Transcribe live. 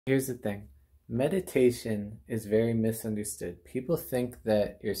Here's the thing. Meditation is very misunderstood. People think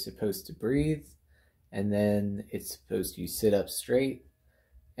that you're supposed to breathe and then it's supposed to you sit up straight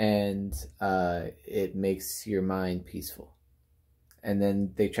and it makes your mind peaceful. And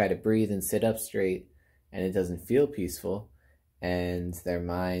then they try to breathe and sit up straight and it doesn't feel peaceful and their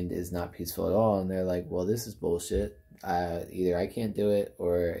mind is not peaceful at all. And they're like, well, this is bullshit. Either I can't do it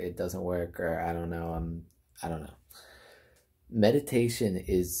or it doesn't work or I don't know. I don't know. Meditation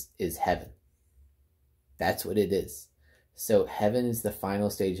is heaven. That's what it is. So heaven is the final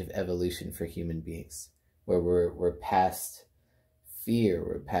stage of evolution for human beings, where we're past fear,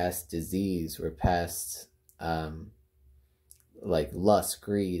 we're past disease, we're past like lust,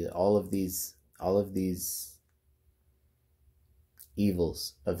 greed, all of these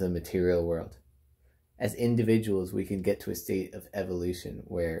evils of the material world. As individuals, we can get to a state of evolution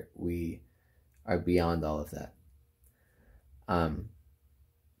where we are beyond all of that.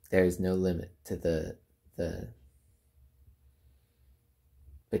 There is no limit to the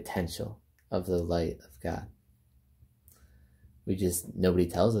potential of the light of God. Nobody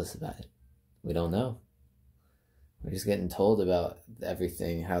tells us about it. We don't know. We're just getting told about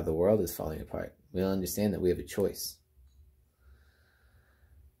everything, how the world is falling apart. We don't understand that we have a choice.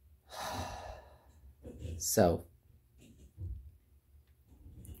 So,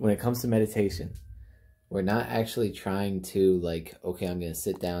 when it comes to meditation, we're not actually trying to like, okay, I'm going to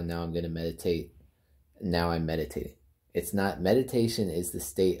sit down, now I'm going to meditate, now I'm meditating. It's not, meditation is the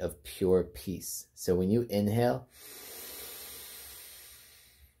state of pure peace. So when you inhale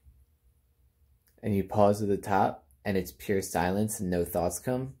and you pause at the top and it's pure silence and no thoughts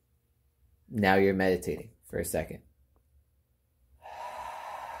come, now you're meditating for a second.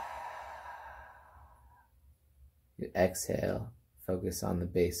 You exhale, focus on the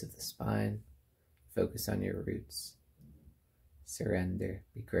base of the spine. Focus on your roots. Surrender.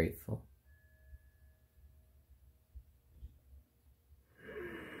 Be grateful.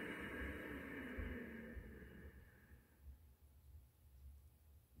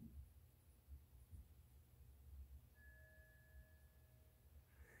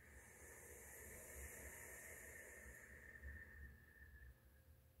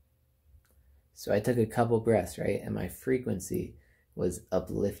 So I took a couple breaths, right? And my frequency was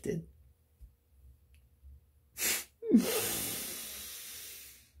uplifted.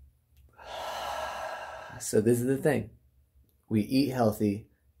 So this is the thing. We eat healthy,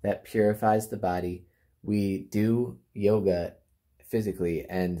 that purifies the body. We do yoga physically,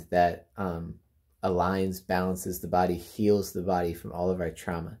 and that aligns, balances the body, heals the body from all of our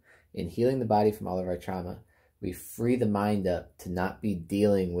trauma. In healing the body from all of our trauma, we free the mind up to not be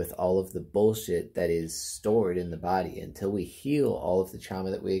dealing with all of the bullshit that is stored in the body. Until we heal all of the trauma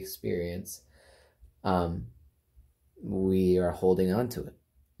that we experience, we are holding on to it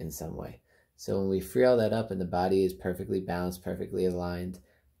in some way. So when we free all that up and the body is perfectly balanced, perfectly aligned,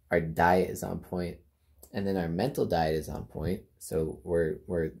 our diet is on point, and then our mental diet is on point. So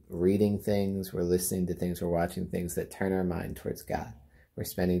we're reading things, we're listening to things, we're watching things that turn our mind towards God. We're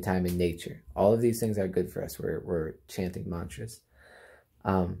spending time in nature. All of these things are good for us. We're chanting mantras.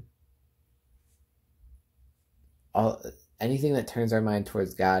 Anything that turns our mind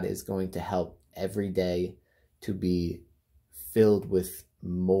towards God is going to help every day to be filled with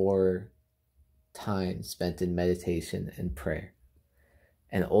more time spent in meditation and prayer.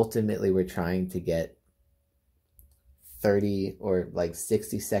 And ultimately, we're trying to get 30 or like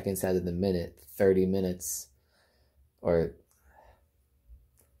 60 seconds out of the minute, 30 minutes, or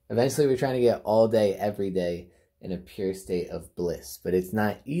eventually we're trying to get all day, every day in a pure state of bliss. But it's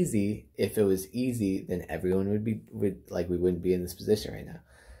not easy. If it was easy, then everyone we wouldn't be in this position right now.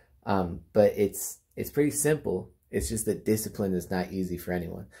 But it's pretty simple. It's just that discipline is not easy for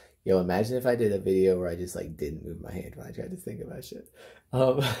anyone. Yo, imagine if I did a video where I just like didn't move my hand when I tried to think about shit.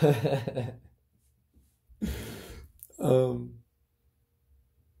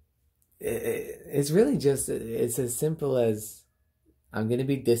 It's really just, it's as simple as I'm going to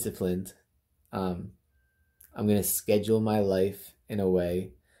be disciplined. I'm going to schedule my life in a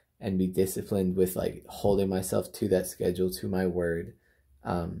way and be disciplined with like holding myself to that schedule, to my word,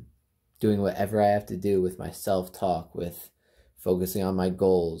 doing whatever I have to do with my self-talk, with focusing on my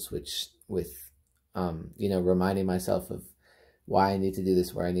goals, reminding myself of why I need to do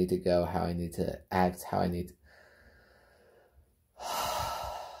this, where I need to go, how I need to act, how I need to...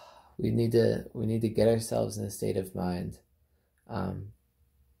 We need to get ourselves in a state of mind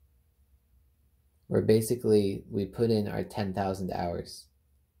where basically we put in our 10,000 hours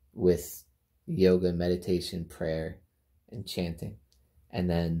with yoga, meditation, prayer, and chanting, and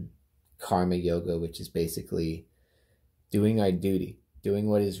then karma yoga, which is basically doing our duty. doing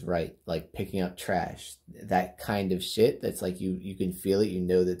what is right, like picking up trash, that kind of shit that's like you can feel it, you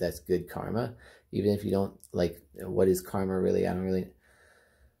know that that's good karma, even if you don't like what is karma really. I don't really.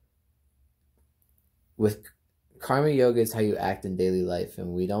 With karma yoga, is how you act in daily life,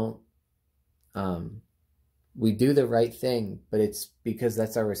 and we don't we do the right thing, but it's because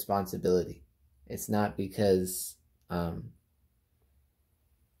that's our responsibility. It's not because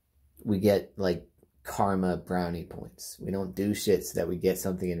we get like karma brownie points. We don't do shit so that we get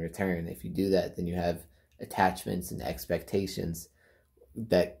something in return. If you do that, then you have attachments and expectations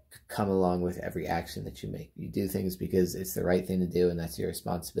that come along with every action that you make. You do things because it's the right thing to do, and that's your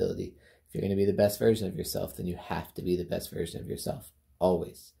responsibility. If you're going to be the best version of yourself, then you have to be the best version of yourself,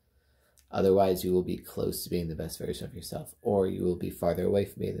 always. Otherwise, you will be close to being the best version of yourself, or you will be farther away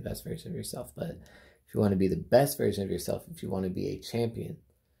from being the best version of yourself. But if you want to be the best version of yourself, if you want to be a champion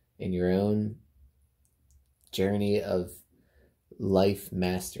in your own journey of life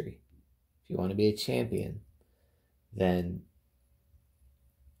mastery, if you want to be a champion, then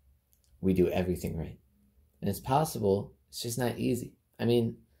we do everything right. And it's possible, it's just not easy. I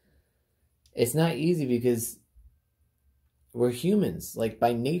mean, it's not easy because we're humans. Like,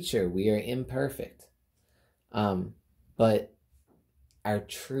 by nature, we are imperfect. But our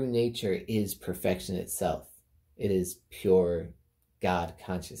true nature is perfection itself. It is pure God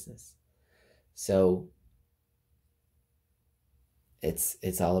consciousness. So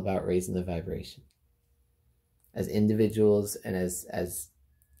it's all about raising the vibration. As individuals and as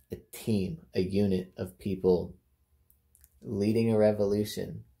a team, a unit of people leading a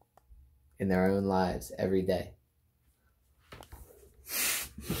revolution in their own lives every day.